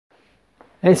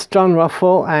It's John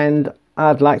Ruffle, and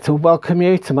I'd like to welcome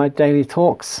you to my daily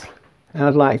talks.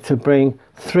 I'd like to bring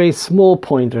 3 small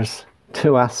pointers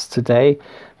to us today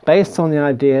based on the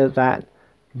idea that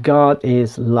God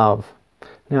is love.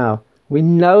 Now, we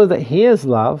know that He is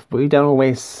love, but we don't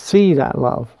always see that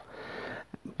love.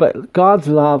 But God's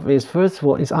love is, first of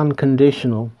all, is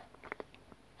unconditional.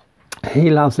 He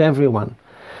loves everyone.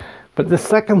 But the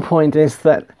second point is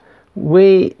that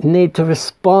we need to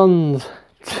respond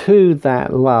to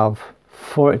that love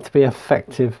for it to be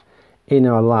effective in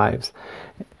our lives.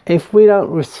 If we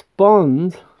don't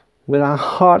respond with our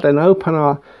heart and open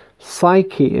our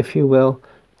psyche, if you will,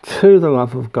 to the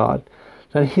love of God,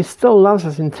 then He still loves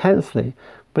us intensely,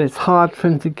 but it's hard for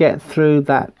Him to get through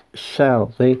that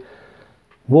shell, the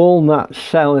walnut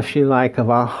shell, if you like, of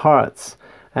our hearts.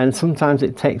 And sometimes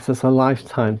it takes us a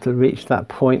lifetime to reach that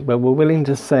point where we're willing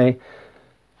to say,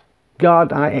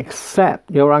 God, I accept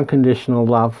your unconditional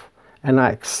love, and I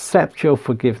accept your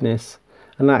forgiveness,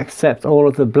 and I accept all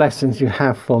of the blessings you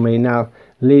have for me. Now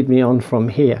lead me on from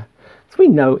here. So we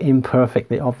know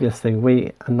imperfectly, obviously,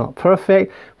 we are not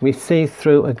perfect. We see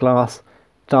through a glass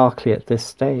darkly at this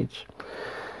stage.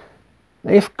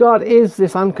 If God is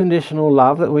this unconditional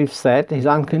love that we've said, He's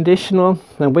unconditional,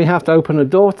 then we have to open a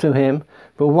door to Him.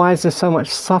 But why is there so much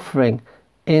suffering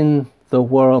in the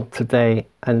world today?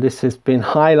 And this has been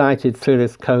highlighted through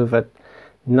this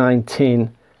COVID-19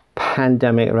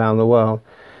 pandemic around the world.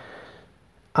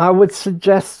 I would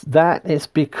suggest that it's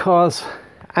because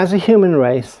as a human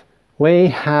race, we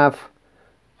have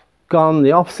gone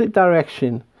the opposite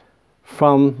direction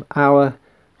from our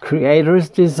Creator's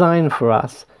design for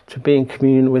us to be in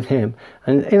communion with Him.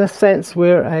 And in a sense,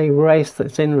 we're a race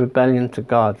that's in rebellion to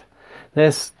God.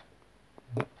 There's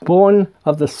born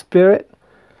of the Spirit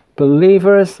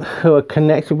believers who are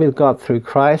connected with God through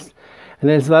Christ, and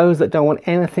there's those that don't want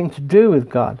anything to do with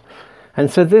God. And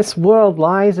so this world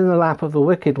lies in the lap of the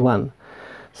wicked one.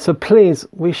 So please,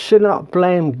 we should not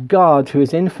blame God, who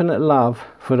is infinite love,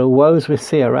 for the woes we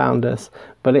see around us,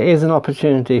 but it is an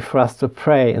opportunity for us to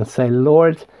pray and say,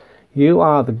 Lord, you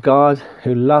are the God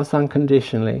who loves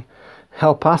unconditionally.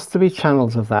 Help us to be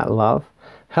channels of that love.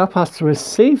 Help us to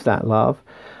receive that love,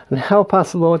 and help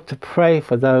us, Lord, to pray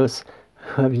for those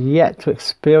who have yet to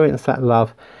experience that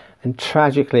love and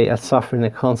tragically are suffering the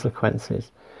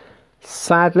consequences.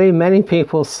 Sadly, many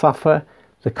people suffer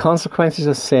the consequences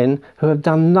of sin who have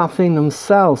done nothing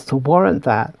themselves to warrant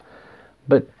that.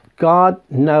 But God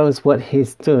knows what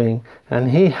He's doing, and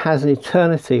He has an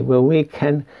eternity where we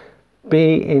can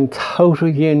be in total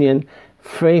union,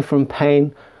 free from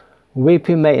pain.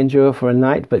 Weeping may endure for a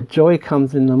night, but joy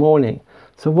comes in the morning.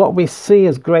 So what we see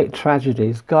as great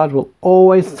tragedies, God will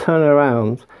always turn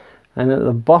around. And at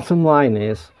the bottom line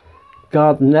is,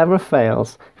 God never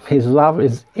fails. His love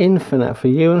is infinite for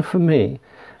you and for me.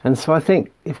 And so I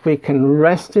think if we can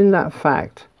rest in that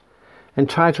fact and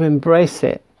try to embrace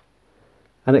it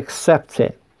and accept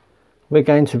it, we're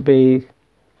going to be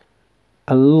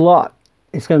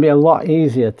it's going to be a lot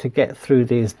easier to get through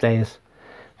these days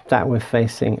that we're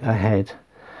facing ahead.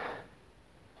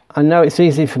 I know it's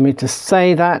easy for me to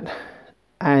say that,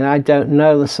 and I don't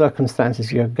know the circumstances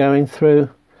you're going through,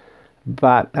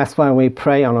 but that's why we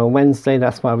pray on a Wednesday.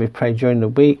 That's why we pray during the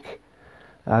week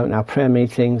in our prayer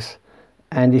meetings.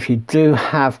 And if you do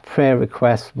have prayer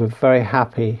requests, we're very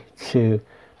happy to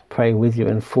pray with you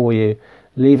and for you.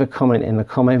 Leave a comment in the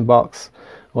comment box,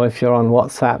 or if you're on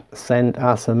WhatsApp, send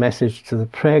us a message to the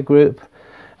prayer group,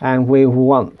 and we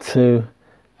want to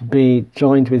be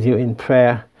joined with you in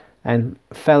prayer and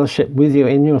fellowship with you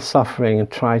in your suffering, and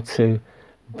try to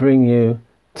bring you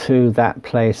to that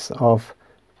place of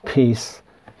peace,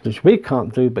 which we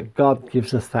can't do, but God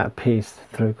gives us that peace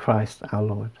through Christ our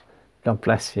Lord. God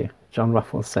bless you. John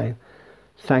Ruffle saying,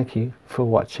 thank you for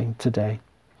watching today.